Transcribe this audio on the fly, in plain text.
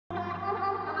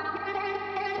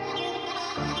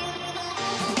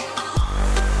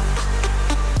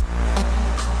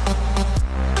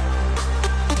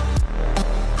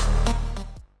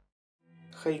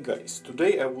Hey guys,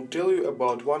 today I will tell you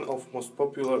about one of most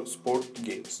popular sport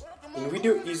games. In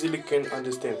video easily can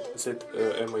understand that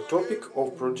my topic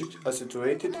of project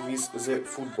associated with the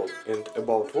football and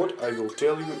about what I will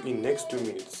tell you in next 2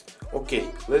 minutes.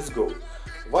 Okay, let's go.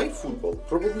 Why football?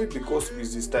 Probably because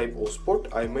with this type of sport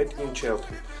I met in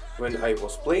childhood, when I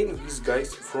was playing with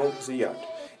guys from the yard.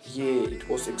 Yeah, it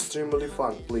was extremely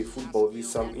fun play football with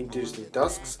some interesting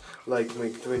tasks like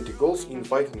make 20 goals in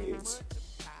 5 minutes.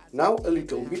 Now a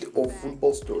little bit of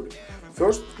football story.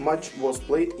 First match was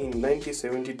played in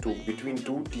 1972 between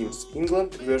two teams,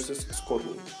 England versus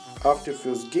Scotland. After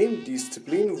first game,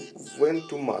 discipline went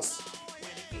to mass.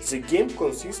 The game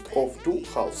consists of two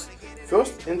halves,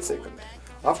 first and second.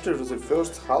 After the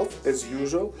first half, as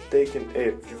usual, taken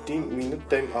a 15-minute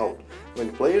timeout,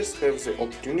 when players have the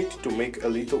opportunity to make a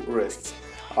little rest.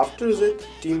 After that,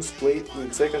 teams played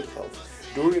in second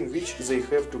half, during which they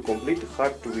have to complete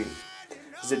hard to win.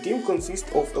 The team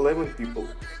consists of 11 people,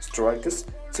 strikers,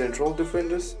 central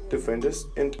defenders,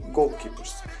 and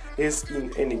goalkeepers. As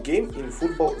in any game in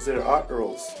football there are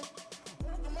rules.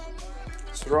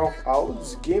 Throughout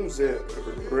the game the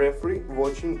referee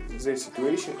watching the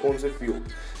situation on the field.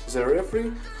 The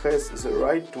referee has the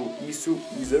right to issue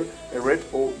either a red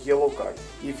or yellow card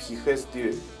if he has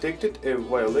detected a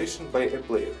violation by a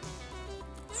player.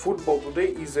 Football today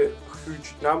is a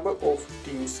huge number of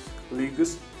teams,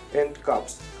 leagues and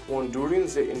cups won during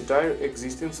the entire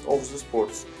existence of the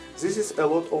sports. This is a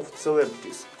lot of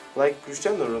celebrities, like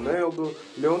Cristiano Ronaldo,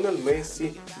 Lionel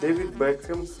Messi, David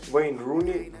Beckham, Wayne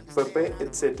Rooney, Pepe,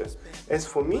 etc. As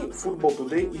for me, football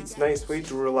today is a nice way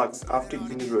to relax after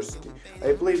university.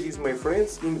 I play with my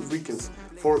friends in weekends,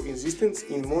 for instance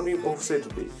in morning of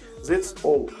Saturday. That's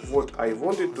all what I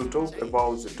wanted to talk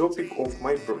about the topic of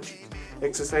my project.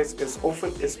 Exercise as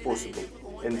often as possible,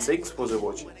 and thanks for the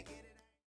watching.